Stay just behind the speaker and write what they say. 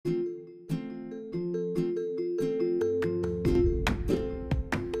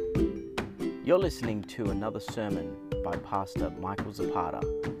You're listening to another sermon by Pastor Michael Zapata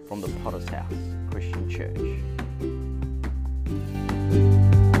from the Potter's House Christian Church.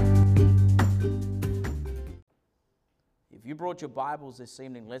 If you brought your Bibles this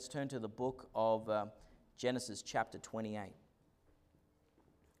evening, let's turn to the book of Genesis chapter 28.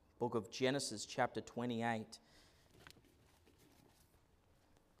 Book of Genesis chapter 28.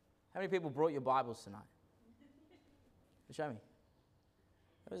 How many people brought your Bibles tonight? Show me.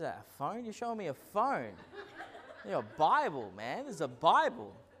 What is that, a phone? You're showing me a phone. You know, a Bible, man. There's a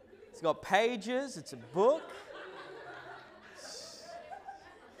Bible. It's got pages. It's a book.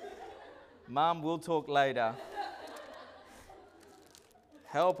 Mom, we'll talk later.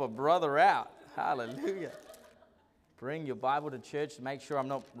 Help a brother out. Hallelujah. Bring your Bible to church to make sure I'm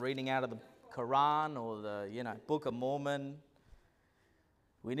not reading out of the Quran or the, Book of Mormon.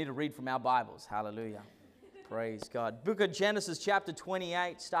 We need to read from our Bibles. Hallelujah. Praise God. Book of Genesis chapter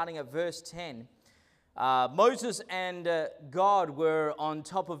 28, starting at verse 10. Moses and God were on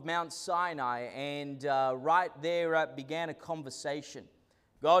top of Mount Sinai, and right there began a conversation.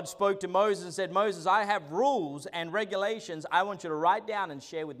 God spoke to Moses and said, Moses, I have rules and regulations I want you to write down and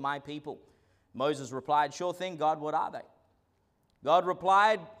share with my people. Moses replied, sure thing, God, what are they? God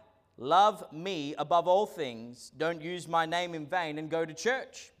replied, love me above all things, don't use my name in vain, and go to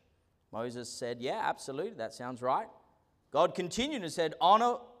church. Moses said, yeah, absolutely, that sounds right. God continued and said,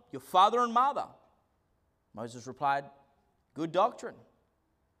 honor your father and mother. Moses replied, good doctrine.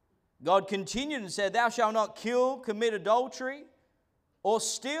 God continued and said, thou shalt not kill, commit adultery, or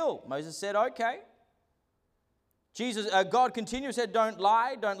steal. Moses said, okay. God continued and said, don't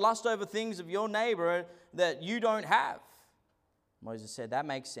lie, don't lust over things of your neighbor that you don't have. Moses said, that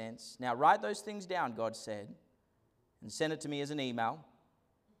makes sense. Now write those things down, God said, and send it to me as an email.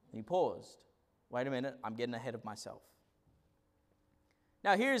 He paused. Wait a minute, I'm getting ahead of myself.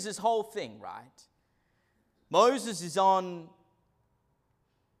 Now here's this whole thing, right? Moses is on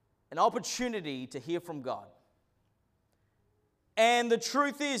an opportunity to hear from God. And the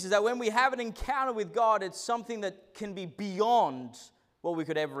truth is that when we have an encounter with God, it's something that can be beyond what we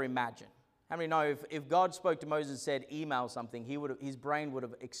could ever imagine. How many know if God spoke to Moses and said, email something, his brain would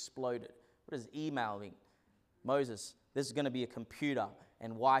have exploded. What does email mean? Moses, this is going to be a computer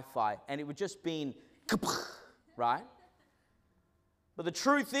and Wi-Fi, and it would just be, right? But the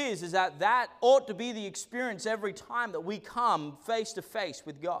truth is that ought to be the experience every time that we come face to face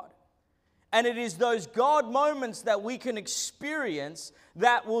with God. And it is those God moments that we can experience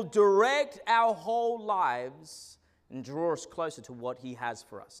that will direct our whole lives and draw us closer to what He has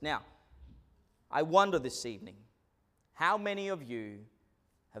for us. Now, I wonder this evening, how many of you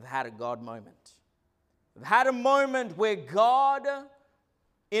have had a God moment? Have had a moment where God,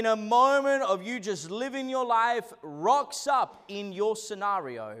 in a moment of you just living your life, rocks up in your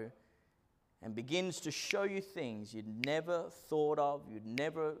scenario and begins to show you things you'd never thought of, you'd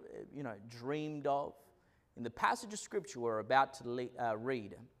never, dreamed of. In the passage of Scripture we're about to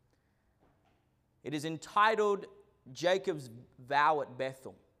read, it is entitled Jacob's Vow at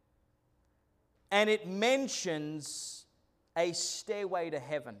Bethel. And it mentions a stairway to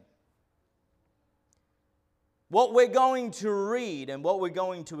heaven. What we're going to read and what we're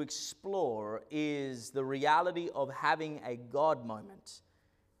going to explore is the reality of having a God moment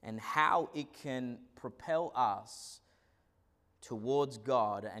and how it can propel us towards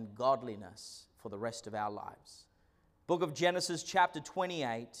God and godliness for the rest of our lives. Book of Genesis chapter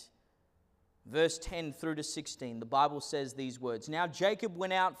 28, verse 10 through to 16, the Bible says these words, Now Jacob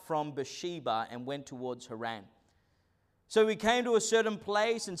went out from Beersheba and went towards Haran. So he came to a certain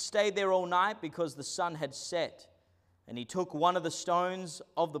place and stayed there all night because the sun had set. And he took one of the stones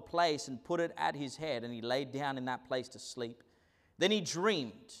of the place and put it at his head, and he laid down in that place to sleep. Then he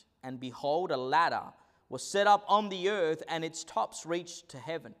dreamed, and behold, a ladder was set up on the earth, and its tops reached to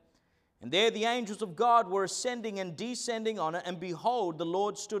heaven. And there the angels of God were ascending and descending on it, and behold, the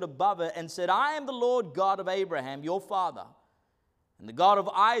Lord stood above it and said, I am the Lord God of Abraham, your father, and the God of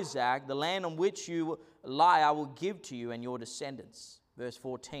Isaac. The land on which you lie I will give to you and your descendants. Verse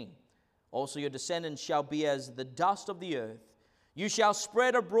 14. Also your descendants shall be as the dust of the earth. You shall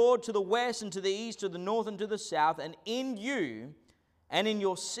spread abroad to the west and to the east, to the north and to the south, and in you and in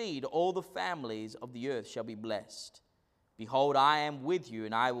your seed all the families of the earth shall be blessed. Behold, I am with you,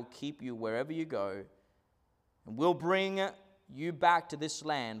 and I will keep you wherever you go, and will bring you back to this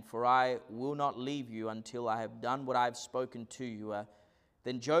land, for I will not leave you until I have done what I have spoken to you.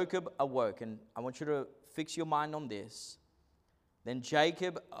 Then Jacob awoke, and I want you to fix your mind on this. Then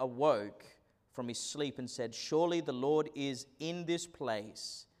Jacob awoke from his sleep and said, surely the Lord is in this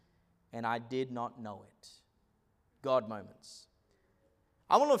place, and I did not know it. God moments.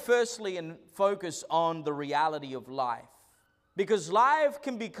 I want to firstly focus on the reality of life, because life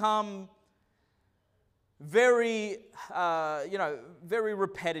can become very, very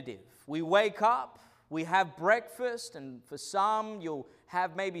repetitive. We wake up, we have breakfast, and for some, you'll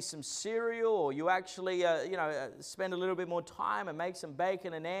have maybe some cereal, or you actually, spend a little bit more time and make some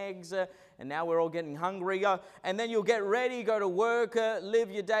bacon and eggs, and now we're all getting hungry. And then you'll get ready, go to work, live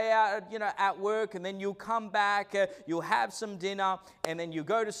your day out, at work, and then you'll come back, you'll have some dinner, and then you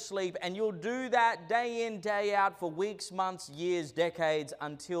go to sleep, and you'll do that day in, day out for weeks, months, years, decades,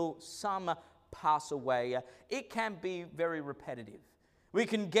 until some pass away. It can be very repetitive. We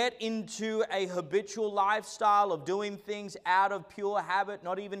can get into a habitual lifestyle of doing things out of pure habit,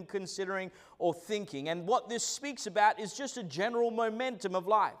 not even considering or thinking. And what this speaks about is just a general momentum of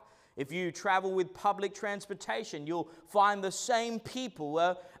life. If you travel with public transportation, you'll find the same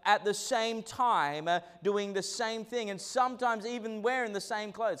people at the same time doing the same thing, and sometimes even wearing the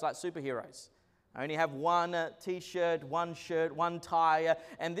same clothes, like superheroes. I only have one t-shirt, one shirt, one tie,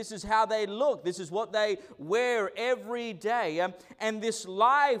 and this is how they look. This is what they wear every day. And this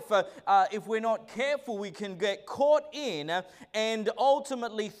life, if we're not careful, we can get caught in, and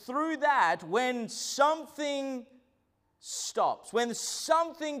ultimately through that, when something stops, when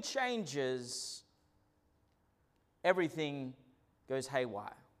something changes, everything goes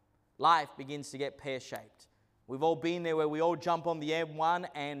haywire. Life begins to get pear-shaped. We've all been there, where we all jump on the M1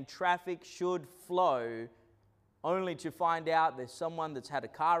 and traffic should flow, only to find out there's someone that's had a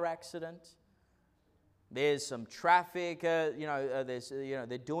car accident. There's some traffic, they're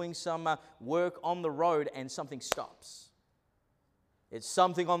doing some work on the road, and something stops. It's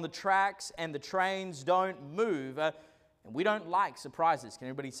something on the tracks, and the trains don't move. And we don't like surprises. Can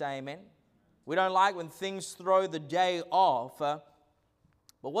everybody say amen? We don't like when things throw the day off. But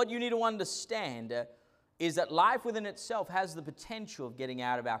what you need to understand is that life within itself has the potential of getting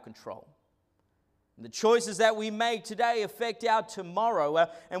out of our control. And the choices that we make today affect our tomorrow.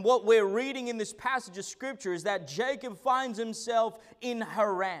 And what we're reading in this passage of Scripture is that Jacob finds himself in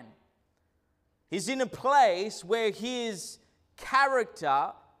Haran. He's in a place where his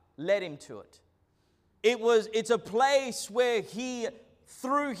character led him to it. It's a place where he,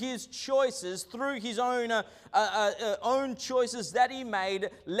 through his choices, through his own choices that he made,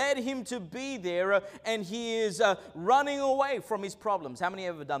 led him to be there, and he is running away from his problems. How many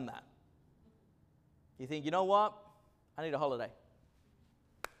have ever done that? You think, you know what? I need a holiday.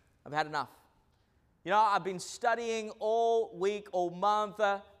 I've had enough. I've been studying all week, all month.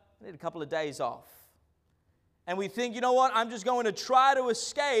 I need a couple of days off. And we think, you know what? I'm just going to try to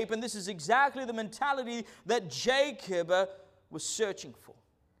escape. And this is exactly the mentality that Jacob was searching for.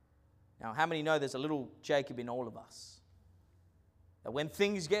 Now, how many know there's a little Jacob in all of us? That when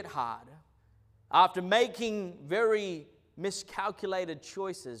things get hard, after making very miscalculated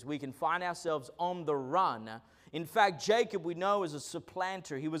choices, we can find ourselves on the run. In fact, Jacob, we know, is a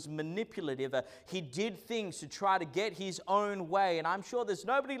supplanter. He was manipulative. He did things to try to get his own way. And I'm sure there's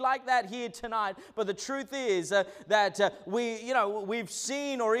nobody like that here tonight. But the truth is that we've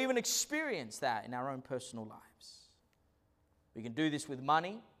seen or even experienced that in our own personal lives. We can do this with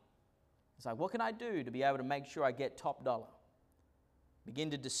money. It's like, what can I do to be able to make sure I get top dollar?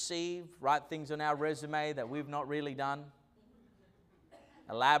 Begin to deceive, write things on our resume that we've not really done.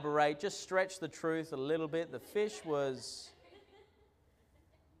 Elaborate, just stretch the truth a little bit. The fish was,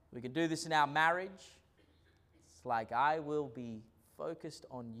 we can do this in our marriage. It's like, I will be focused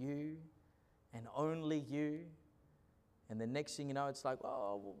on you and only you. And the next thing you know, it's like,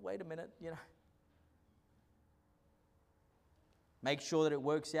 oh, well, wait a minute, Make sure that it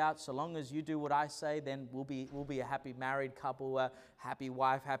works out. So long as you do what I say, then we'll be a happy married couple, happy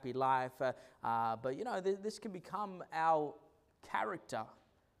wife, happy life. But this can become our character.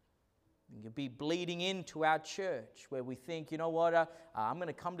 It can be bleeding into our church, where we think, you know what, I'm going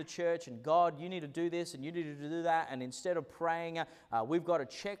to come to church, and God, you need to do this and you need to do that. And instead of praying, we've got a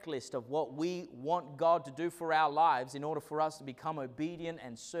checklist of what we want God to do for our lives in order for us to become obedient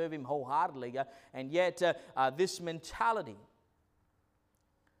and serve Him wholeheartedly. And yet this mentality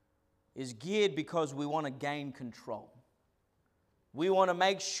is geared because we want to gain control. We want to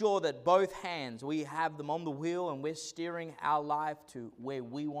make sure that both hands, we have them on the wheel, and we're steering our life to where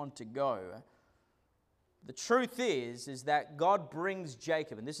we want to go. The truth is that God brings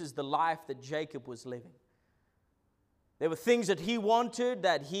Jacob, and this is the life that Jacob was living. There were things that he wanted,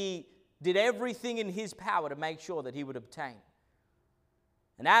 that he did everything in his power to make sure that he would obtain.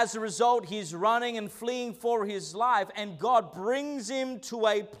 And as a result, he's running and fleeing for his life, and God brings him to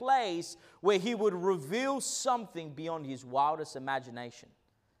a place where he would reveal something beyond his wildest imagination.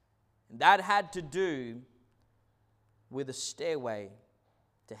 And that had to do with a stairway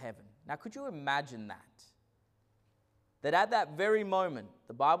to heaven. Now, could you imagine that? That at that very moment,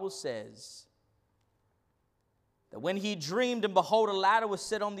 the Bible says that when he dreamed, and behold, a ladder was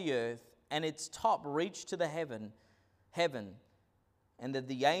set on the earth, and its top reached to the heaven, and that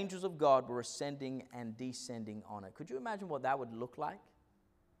the angels of God were ascending and descending on it. Could you imagine what that would look like?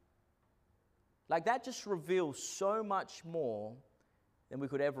 Like, that just reveals so much more than we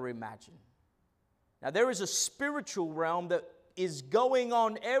could ever imagine. Now, there is a spiritual realm that is going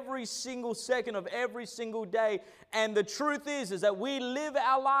on every single second of every single day. And the truth is that we live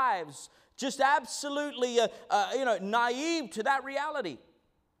our lives just absolutely naive to that reality.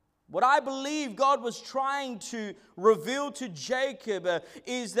 What I believe God was trying to reveal to Jacob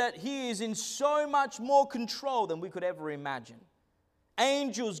is that he is in so much more control than we could ever imagine.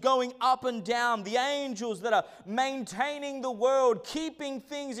 Angels going up and down, the angels that are maintaining the world, keeping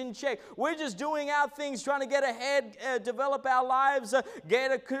things in check. We're just doing our things, trying to get ahead, develop our lives,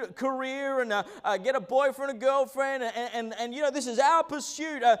 get a career, and get a boyfriend, a girlfriend, and you know, this is our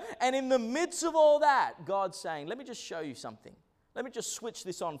pursuit. And in the midst of all that, God's saying, let me just show you something. Let me just switch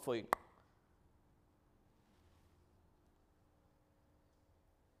this on for you.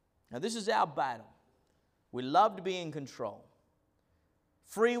 Now, this is our battle. We love to be in control.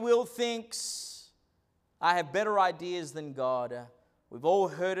 Free will thinks, I have better ideas than God. We've all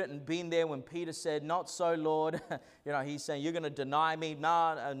heard it and been there when Peter said, not so, Lord. He's saying, you're going to deny me.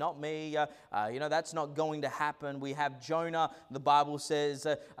 No, not me. That's not going to happen. We have Jonah. The Bible says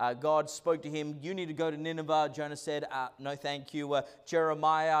God spoke to him. You need to go to Nineveh. Jonah said, no, thank you.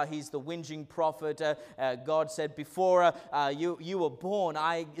 Jeremiah, he's the whinging prophet. God said, before you were born,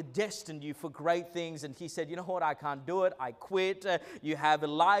 I destined you for great things. And he said, you know what? I can't do it. I quit. You have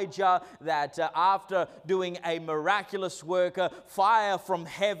Elijah that after doing a miraculous work, fire from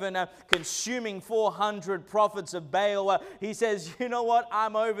heaven, consuming 400 prophets of Baal. He says, you know what?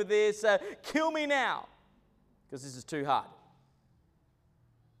 I'm over this. Kill me now. Because this is too hard.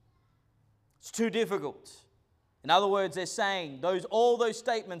 It's too difficult. In other words, they're saying, all those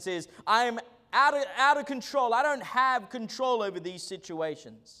statements is, I am out of control. I don't have control over these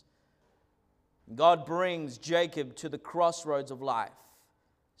situations. God brings Jacob to the crossroads of life.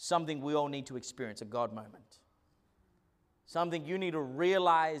 Something we all need to experience, a God moment. Something you need to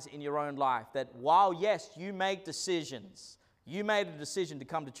realize in your own life, that while, yes, you make decisions, you made a decision to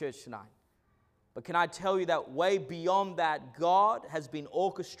come to church tonight. But can I tell you that way beyond that, God has been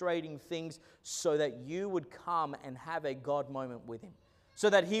orchestrating things so that you would come and have a God moment with Him. So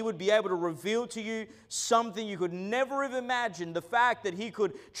that He would be able to reveal to you something you could never have imagined. The fact that He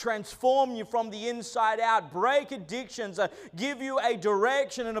could transform you from the inside out, break addictions, give you a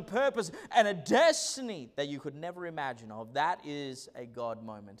direction and a purpose and a destiny that you could never imagine of. That is a God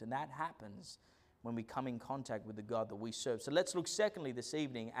moment. And that happens when we come in contact with the God that we serve. So let's look secondly this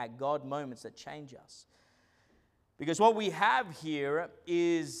evening at God moments that change us. Because what we have here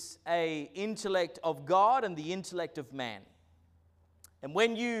is an intellect of God and the intellect of man. And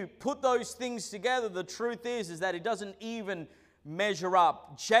when you put those things together, the truth is that it doesn't even measure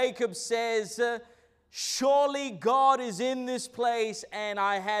up. Jacob says, surely God is in this place, and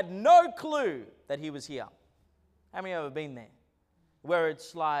I had no clue that He was here. How many have ever been there? Where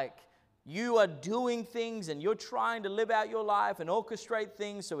it's like you are doing things and you're trying to live out your life and orchestrate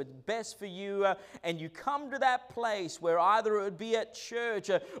things so it's best for you, and you come to that place where either it would be at church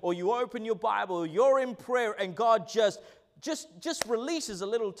or you open your Bible or you're in prayer and God just releases a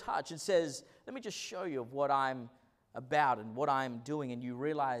little touch and says, let me just show you of what I'm about and what I'm doing. And you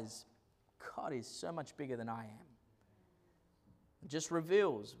realize God is so much bigger than I am. It just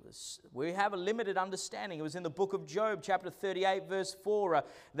reveals. We have a limited understanding. It was in the book of Job, chapter 38, verse 4,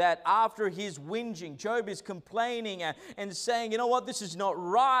 that after his whinging, Job is complaining and saying, you know what, this is not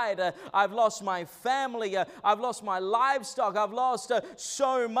right. I've lost my family. I've lost my livestock. I've lost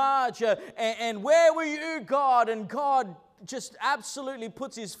so much. And where were you, God? And God just absolutely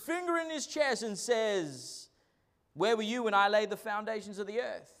puts His finger in his chest and says, where were you when I laid the foundations of the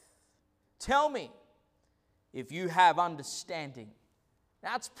earth? Tell me if you have understanding.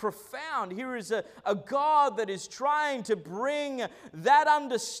 That's profound. Here is a God that is trying to bring that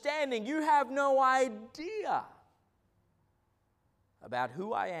understanding. You have no idea about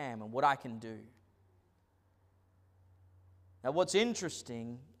who I am and what I can do. Now, what's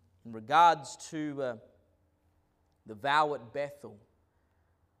interesting in regards to the vow at Bethel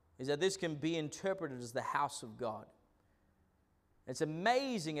is that this can be interpreted as the house of God. It's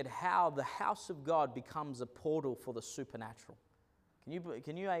amazing at how the house of God becomes a portal for the supernatural.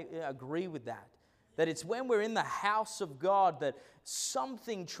 Can you agree with that? That it's when we're in the house of God that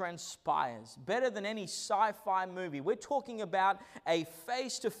something transpires. Better than any sci-fi movie. We're talking about a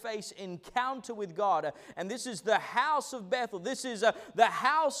face-to-face encounter with God. And this is the house of Bethel. This is the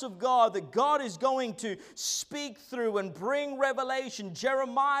house of God that God is going to speak through and bring revelation.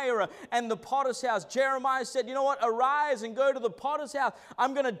 Jeremiah and the potter's house. Jeremiah said, you know what? Arise and go to the potter's house.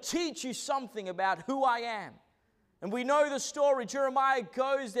 I'm going to teach you something about who I am. And we know the story. Jeremiah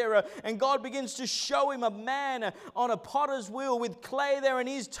goes there and God begins to show him a man on a potter's wheel with clay there, and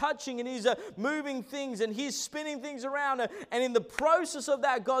he's touching and he's moving things and he's spinning things around. And in the process of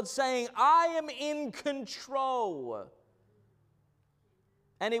that, God's saying, I am in control.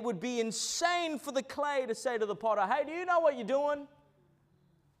 And it would be insane for the clay to say to the potter, hey, do you know what you're doing?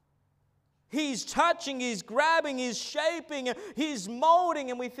 He's touching, he's grabbing, he's shaping, he's molding,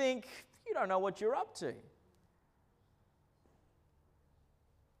 and we think, you don't know what you're up to.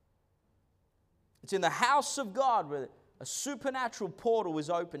 It's in the house of God where a supernatural portal was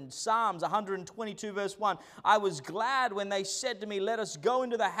opened. Psalms 122 verse 1. I was glad when they said to me, let us go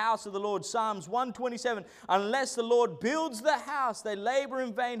into the house of the Lord. Psalms 127. Unless the Lord builds the house, they labor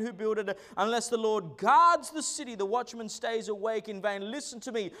in vain who build it. Unless the Lord guards the city, the watchman stays awake in vain. Listen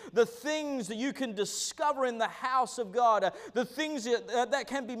to me. The things that you can discover in the house of God, the things that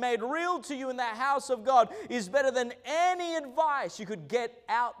can be made real to you in the house of God is better than any advice you could get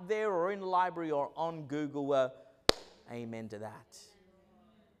out there or in the library or on Google. Amen to that.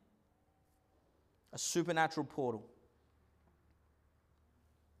 A supernatural portal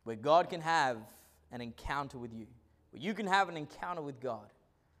where God can have an encounter with you, where you can have an encounter with God.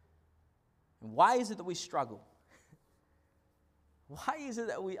 And why is it that we struggle? Why is it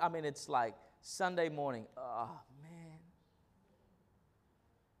that it's like Sunday morning. Oh, man.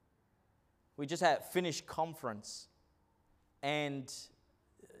 We just had finished conference, and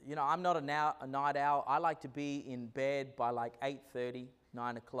I'm not a night owl. I like to be in bed by like 8:30,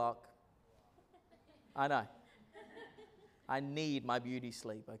 9 o'clock. I know. I need my beauty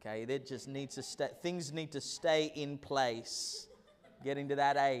sleep, okay? It just needs to stay. Things need to stay in place. Getting to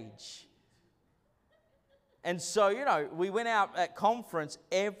that age. And so, we went out at conference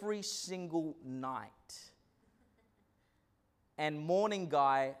every single night. And morning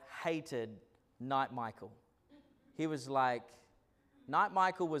guy hated Night Michael. He was like, Night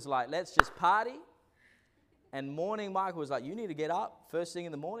Michael was like, let's just party. And morning Michael was like, you need to get up first thing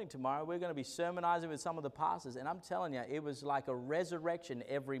in the morning tomorrow. We're going to be sermonizing with some of the pastors. And I'm telling you, it was like a resurrection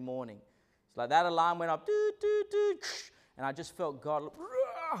every morning. It's like that alarm went up, doo, doo, doo, and I just felt God.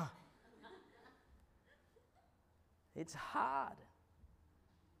 It's hard.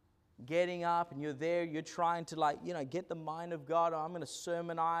 Getting up and you're there, you're trying to get the mind of God. Oh, I'm going to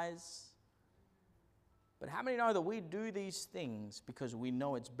sermonize. But how many know that we do these things because we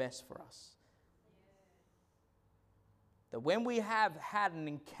know it's best for us? That when we have had an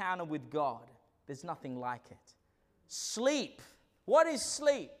encounter with God, there's nothing like it. Sleep. What is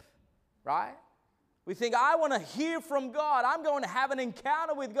sleep? Right? We think, I want to hear from God. I'm going to have an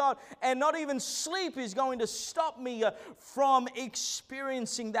encounter with God. And not even sleep is going to stop me from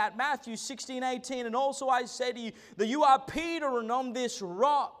experiencing that. Matthew 16:18. And also I say to you that you are Peter, and on this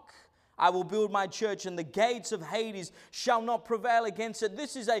rock I will build my church, and the gates of Hades shall not prevail against it.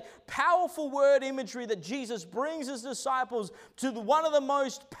 This is a powerful word imagery that Jesus brings his disciples to one of the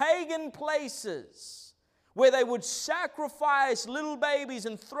most pagan places where they would sacrifice little babies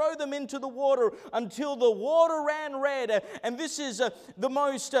and throw them into the water until the water ran red. And this is the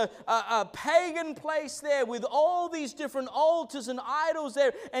most pagan place there with all these different altars and idols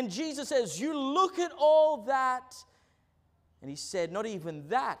there. And Jesus says, you look at all that. And he said, not even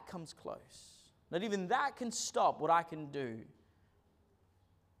that comes close. Not even that can stop what I can do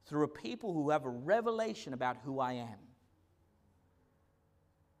through a people who have a revelation about who I am.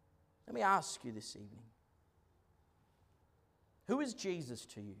 Let me ask you this evening. Who is Jesus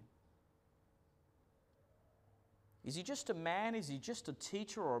to you? Is he just a man? Is he just a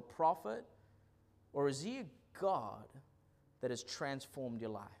teacher or a prophet? Or is he a God that has transformed your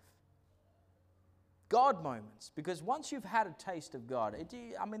life? God moments, because once you've had a taste of God,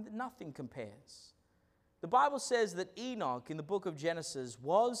 nothing compares. The Bible says that Enoch in the book of Genesis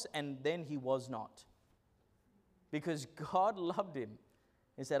was, and then he was not. Because God loved him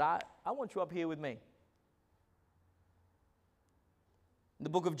and said, I want you up here with me. In the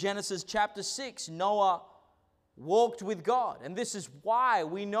book of Genesis chapter 6, Noah walked with God. And this is why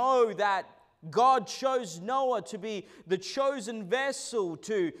we know that God chose Noah to be the chosen vessel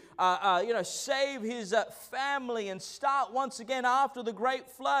to, save his family and start once again after the great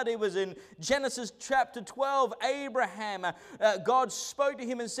flood. It was in Genesis chapter 12, Abraham. God spoke to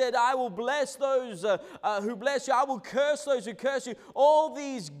him and said, I will bless those who bless you. I will curse those who curse you. All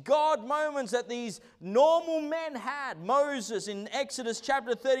these God moments that these normal men had. Moses in Exodus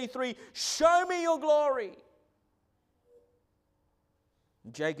chapter 33, show me your glory.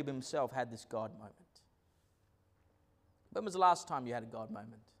 Jacob himself had this God moment. When was the last time you had a God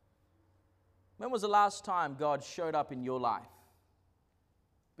moment? When was the last time God showed up in your life?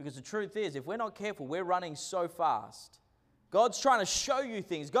 Because the truth is, if we're not careful, we're running so fast. God's trying to show you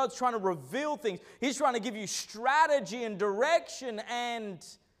things. God's trying to reveal things. He's trying to give you strategy and direction, and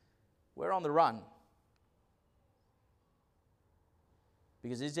we're on the run.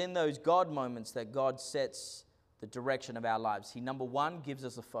 Because it's in those God moments that God sets the direction of our lives. He, number one, gives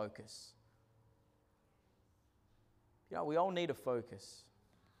us a focus. We all need a focus.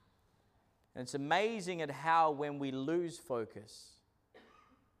 And it's amazing at how when we lose focus,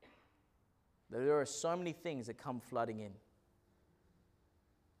 there are so many things that come flooding in.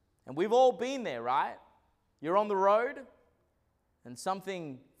 And we've all been there, right? You're on the road and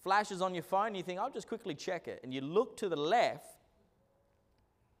something flashes on your phone and you think, I'll just quickly check it. And you look to the left,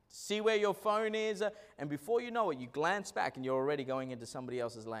 see where your phone is, and before you know it, you glance back and you're already going into somebody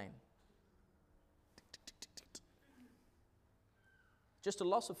else's lane. Just a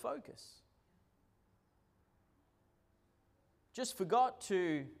loss of focus. Just forgot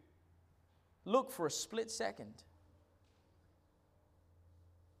to look for a split second.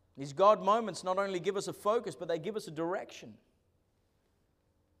 These God moments not only give us a focus, but they give us a direction.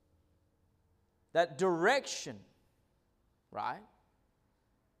 That direction, right?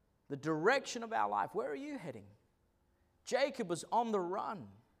 The direction of our life. Where are you heading? Jacob was on the run.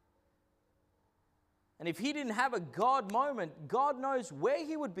 And if he didn't have a God moment, God knows where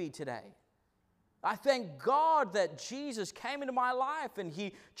he would be today. I thank God that Jesus came into my life and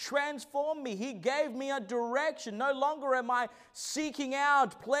He transformed me. He gave me a direction. No longer am I seeking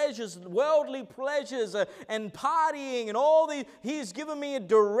out pleasures, worldly pleasures and partying and all these. He's given me a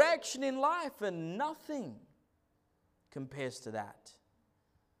direction in life, and nothing compares to that.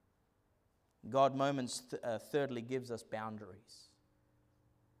 God moments, thirdly, gives us boundaries.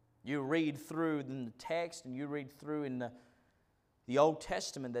 You read through in the text and you read through in the Old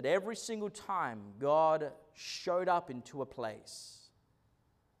Testament that every single time God showed up into a place,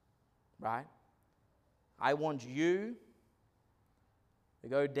 right? I want you to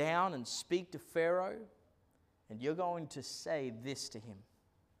go down and speak to Pharaoh, and you're going to say this to him.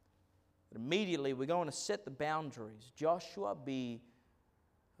 But immediately we're going to set the boundaries. Joshua, be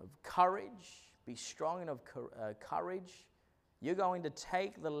of courage, be strong and of courage. You're going to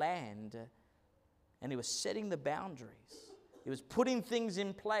take the land. And he was setting the boundaries. He was putting things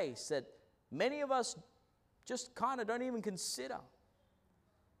in place that many of us just kind of don't even consider.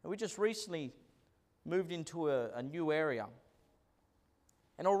 And we just recently moved into a new area.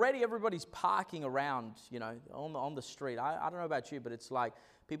 And already everybody's parking around, on the street. I don't know about you, but it's like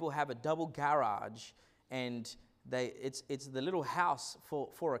people have a double garage, and it's the little house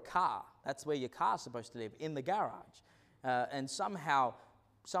for a car. That's where your car's supposed to live, in the garage. And somehow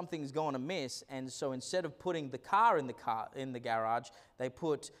something's gone amiss, and so instead of putting the car in the garage, they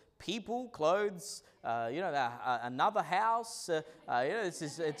put people, clothes, another house.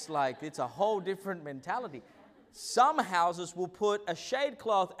 It's a whole different mentality. Some houses will put a shade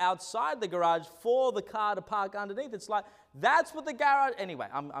cloth outside the garage for the car to park underneath. It's like, that's what the garage. Anyway,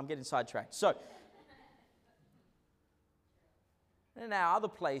 I'm getting sidetracked. So, in our other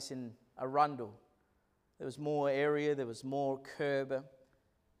place in Arundel, there was more area, there was more curb.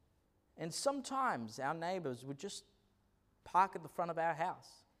 And sometimes our neighbors would just park at the front of our house.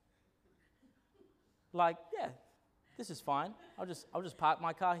 Like, yeah, this is fine. I'll just park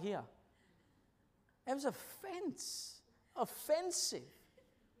my car here. It was offensive.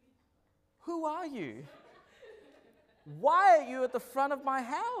 Who are you? Why are you at the front of my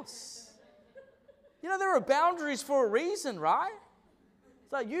house? There are boundaries for a reason, right?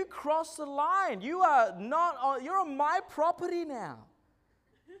 It's like, you crossed the line. You're on my property now.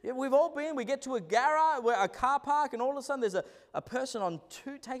 Yeah, we've all been. We get to a garage, a car park, and all of a sudden there's a person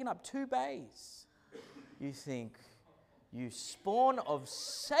taking up 2 bays. You think, you spawn of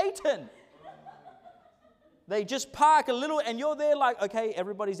Satan. They just park a little, and you're there like, okay,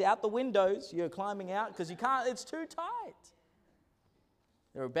 everybody's out the windows. You're climbing out because you can't. It's too tight.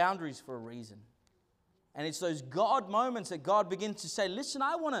 There are boundaries for a reason. And it's those God moments that God begins to say, listen,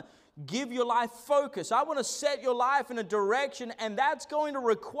 I want to give your life focus. I want to set your life in a direction, and that's going to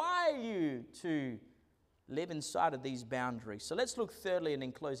require you to live inside of these boundaries. So let's look thirdly and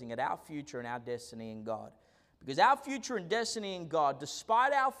in closing at our future and our destiny in God. Because our future and destiny in God,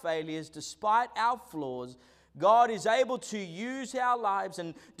 despite our failures, despite our flaws, God is able to use our lives.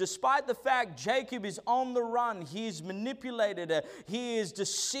 And despite the fact Jacob is on the run, he is manipulated, he is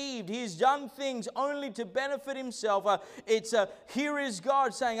deceived, he has done things only to benefit himself. Here is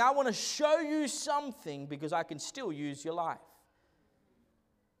God saying, I want to show you something because I can still use your life.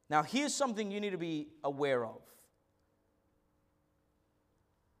 Now, here's something you need to be aware of.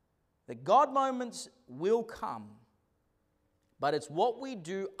 That God moments will come, but it's what we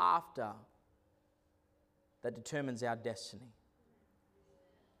do after that determines our destiny.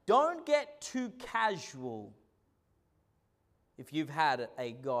 Don't get too casual if you've had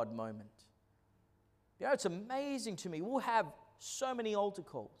a God moment. You know, it's amazing to me. We'll have so many altar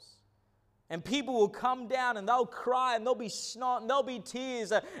calls. And people will come down and they'll cry and there'll be snot and there'll be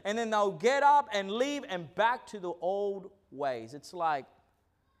tears. And then they'll get up and leave and back to the old ways. It's like,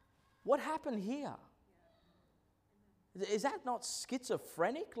 what happened here? Is that not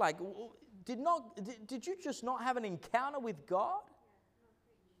schizophrenic? Like, did you just not have an encounter with God?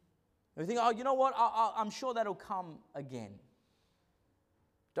 And we think, oh, you know what? I'm sure that'll come again.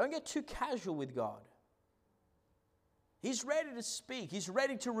 Don't get too casual with God. He's ready to speak. He's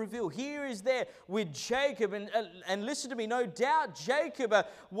ready to reveal. Here is there with Jacob. And listen to me, no doubt Jacob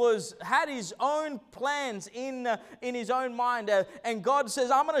had his own plans in his own mind. And God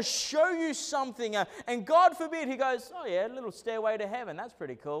says, I'm going to show you something. And God forbid, he goes, oh yeah, a little stairway to heaven. That's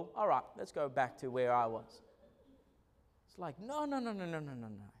pretty cool. All right, let's go back to where I was. It's like, no.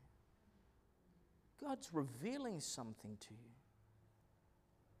 God's revealing something to you.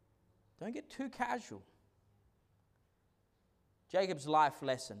 Don't get too casual. Jacob's life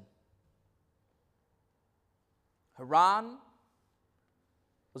lesson. Haran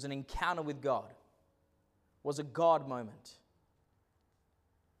was an encounter with God, was a God moment.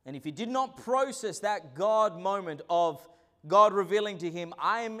 And if he did not process that God moment of God revealing to him,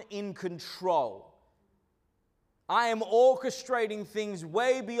 I am in control. I am orchestrating things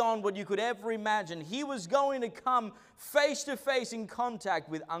way beyond what you could ever imagine. He was going to come face to face in contact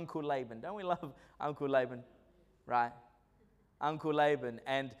with Uncle Laban. Don't we love Uncle Laban? Right? Uncle Laban.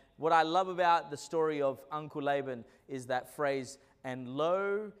 And what I love about the story of Uncle Laban is that phrase, and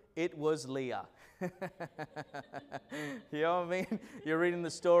lo, it was Leah. You know what I mean? You're reading the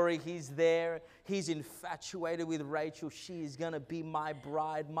story. He's there. He's infatuated with Rachel. She is going to be my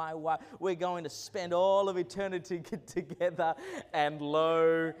bride, my wife. We're going to spend all of eternity together. And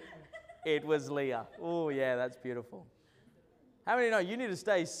lo, it was Leah. Oh, yeah, that's beautiful. How many know you need to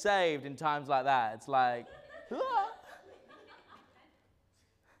stay saved in times like that? It's like, ah.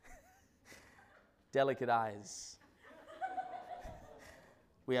 Delicate eyes.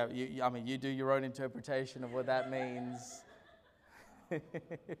 You do your own interpretation of what that means.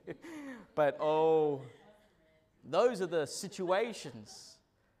 But those are the situations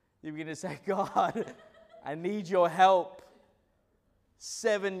you begin to say, God, I need your help.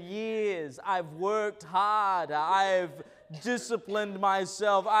 7 years, I've worked hard. I've disciplined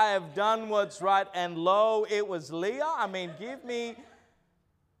myself. I have done what's right. And lo, it was Leah. I mean, give me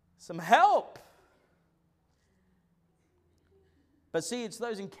some help. But see, it's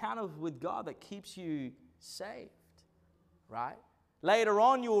those encounters with God that keeps you saved, right? Later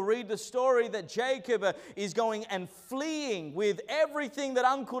on, you will read the story that Jacob is going and fleeing with everything that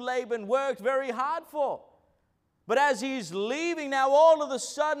Uncle Laban worked very hard for. But as he's leaving now, all of a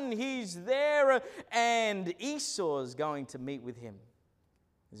sudden, he's there and Esau is going to meet with him.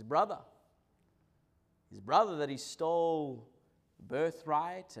 His brother. His brother that he stole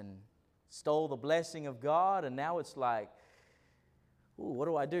birthright and stole the blessing of God. And now it's like, ooh, what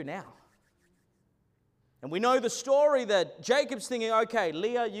do I do now? And we know the story that Jacob's thinking, okay,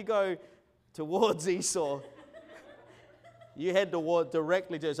 Leah, you go towards Esau. You head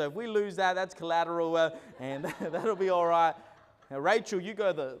directly to it. So if we lose that, that's collateral, and that'll be all right. Now, Rachel, you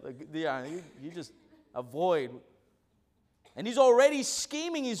go you just avoid. And he's already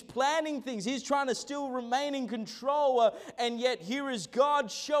scheming, he's planning things, he's trying to still remain in control, and yet here is God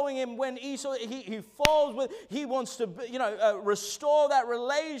showing him when Esau, he falls, he wants to, restore that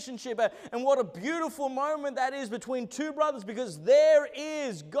relationship, and what a beautiful moment that is between two brothers, because there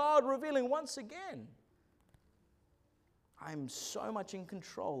is God revealing once again, I'm so much in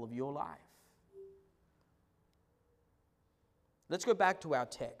control of your life. Let's go back to our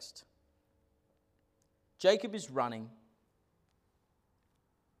text. Jacob is running.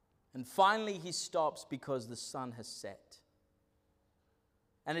 And finally, he stops because the sun has set.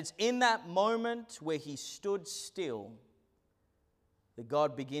 And it's in that moment where he stood still that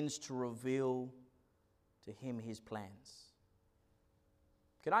God begins to reveal to him his plans.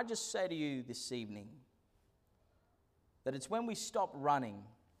 Can I just say to you this evening that it's when we stop running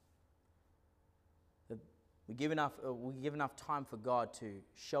that we give enough time for God to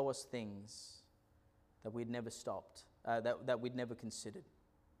show us things that we'd never stopped, that we'd never considered.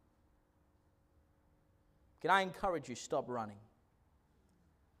 Can I encourage you, stop running?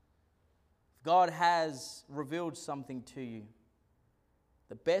 If God has revealed something to you,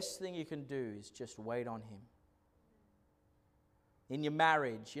 the best thing you can do is just wait on him. In your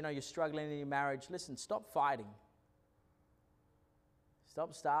marriage, you're struggling in your marriage, listen, stop fighting.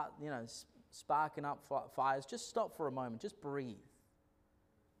 Stop sparking up fires. Just stop for a moment. Just breathe.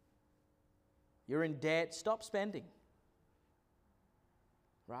 You're in debt, stop spending.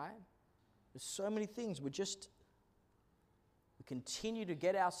 Right? There's so many things. We continue to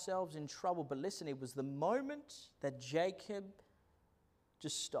get ourselves in trouble. But listen, it was the moment that Jacob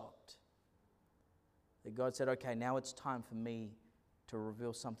just stopped that God said, okay, now it's time for me to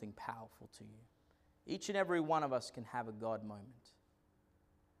reveal something powerful to you. Each and every one of us can have a God moment.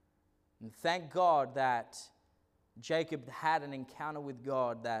 And thank God that Jacob had an encounter with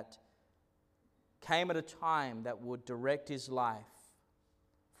God that came at a time that would direct his life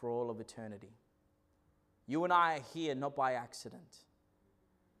for all of eternity. You and I are here not by accident.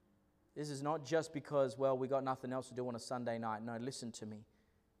 This is not just because, we got nothing else to do on a Sunday night. No, listen to me.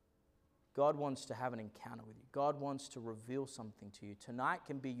 God wants to have an encounter with you. God wants to reveal something to you. Tonight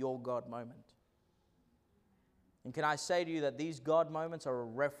can be your God moment. And can I say to you that these God moments are a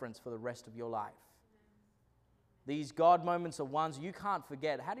reference for the rest of your life? These God moments are ones you can't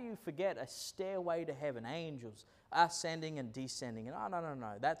forget. How do you forget a stairway to heaven? Angels ascending and descending. And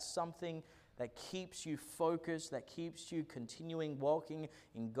no. That's something that keeps you focused, that keeps you continuing walking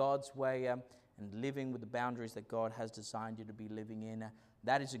in God's way and living with the boundaries that God has designed you to be living in.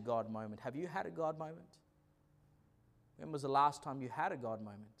 That is a God moment. Have you had a God moment? When was the last time you had a God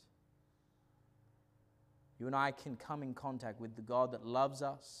moment? You and I can come in contact with the God that loves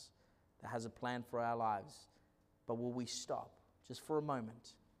us, that has a plan for our lives. But will we stop just for a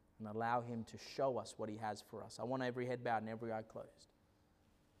moment and allow him to show us what he has for us? I want every head bowed and every eye closed.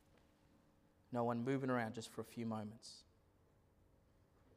 No one moving around just for a few moments.